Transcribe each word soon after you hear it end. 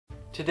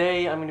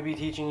Today I'm going to be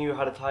teaching you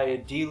how to tie a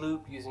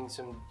D-loop using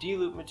some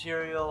D-loop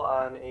material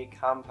on a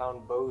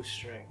compound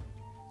bowstring.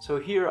 So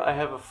here I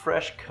have a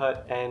fresh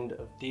cut end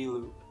of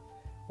D-loop.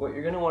 What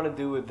you're going to want to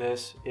do with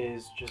this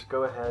is just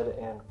go ahead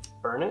and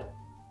burn it.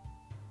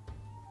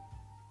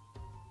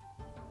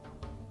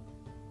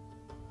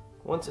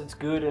 Once it's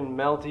good and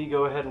melty,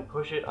 go ahead and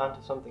push it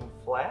onto something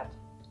flat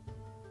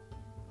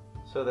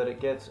so that it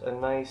gets a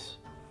nice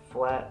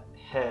flat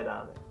head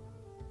on it.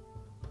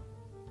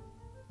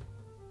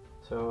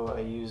 So I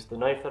used the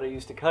knife that I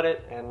used to cut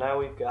it, and now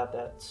we've got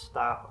that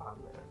stop on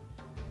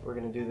there. We're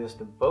going to do this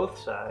to both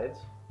sides.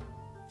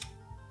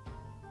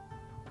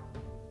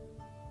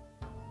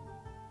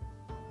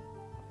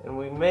 And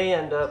we may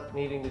end up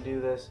needing to do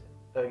this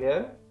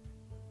again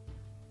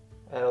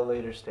at a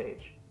later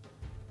stage.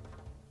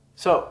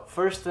 So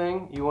first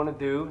thing you want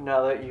to do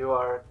now that you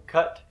are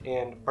cut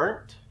and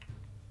burnt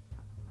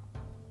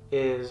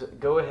is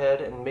go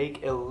ahead and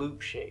make a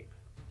loop shape.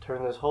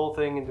 Turn this whole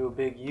thing into a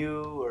big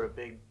U or a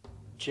big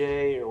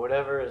J or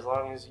whatever, as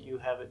long as you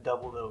have it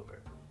doubled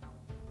over.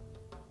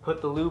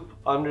 Put the loop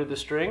under the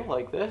string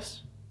like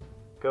this.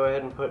 Go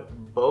ahead and put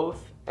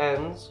both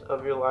ends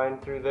of your line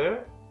through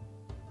there,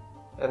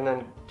 and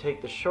then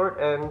take the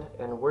short end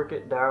and work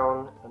it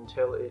down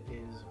until it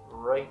is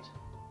right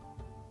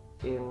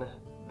in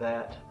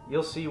that.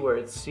 You'll see where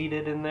it's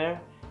seated in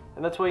there,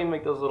 and that's why you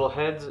make those little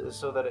heads, is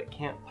so that it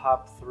can't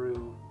pop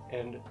through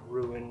and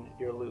ruin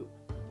your loop.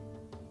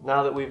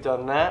 Now that we've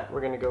done that,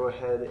 we're going to go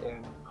ahead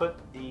and put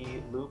the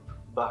loop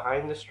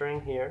behind the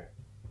string here,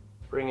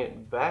 bring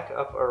it back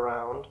up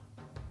around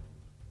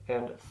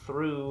and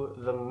through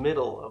the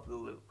middle of the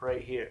loop,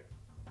 right here,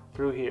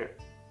 through here.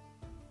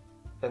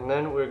 And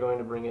then we're going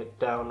to bring it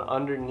down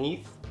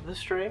underneath the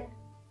string.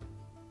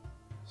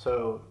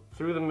 So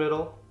through the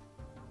middle,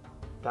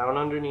 down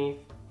underneath,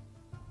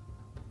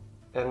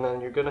 and then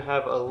you're going to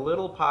have a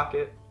little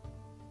pocket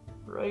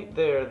right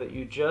there that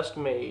you just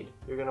made.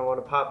 You're going to want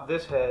to pop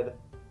this head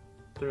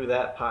through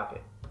that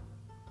pocket.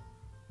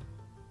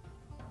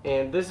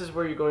 And this is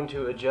where you're going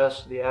to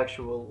adjust the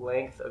actual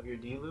length of your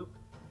D-loop.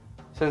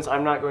 Since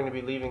I'm not going to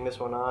be leaving this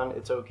one on,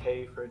 it's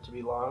okay for it to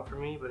be long for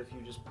me, but if you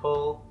just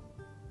pull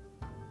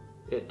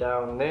it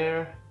down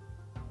there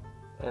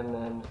and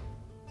then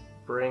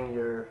bring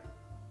your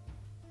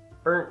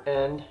burnt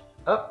end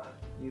up,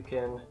 you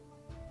can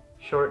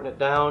shorten it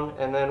down,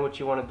 and then what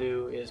you want to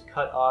do is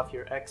cut off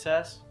your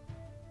excess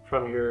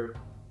from your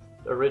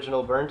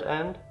original burnt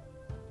end.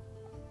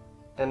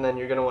 And then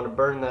you're going to want to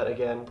burn that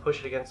again,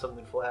 push it against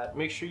something flat.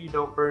 Make sure you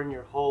don't burn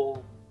your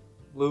whole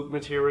loop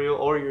material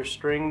or your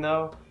string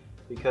though,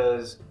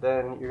 because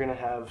then you're going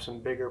to have some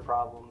bigger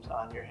problems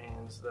on your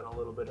hands than a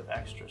little bit of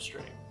extra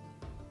string.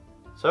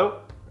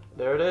 So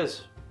there it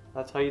is.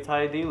 That's how you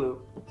tie a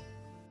D-loop.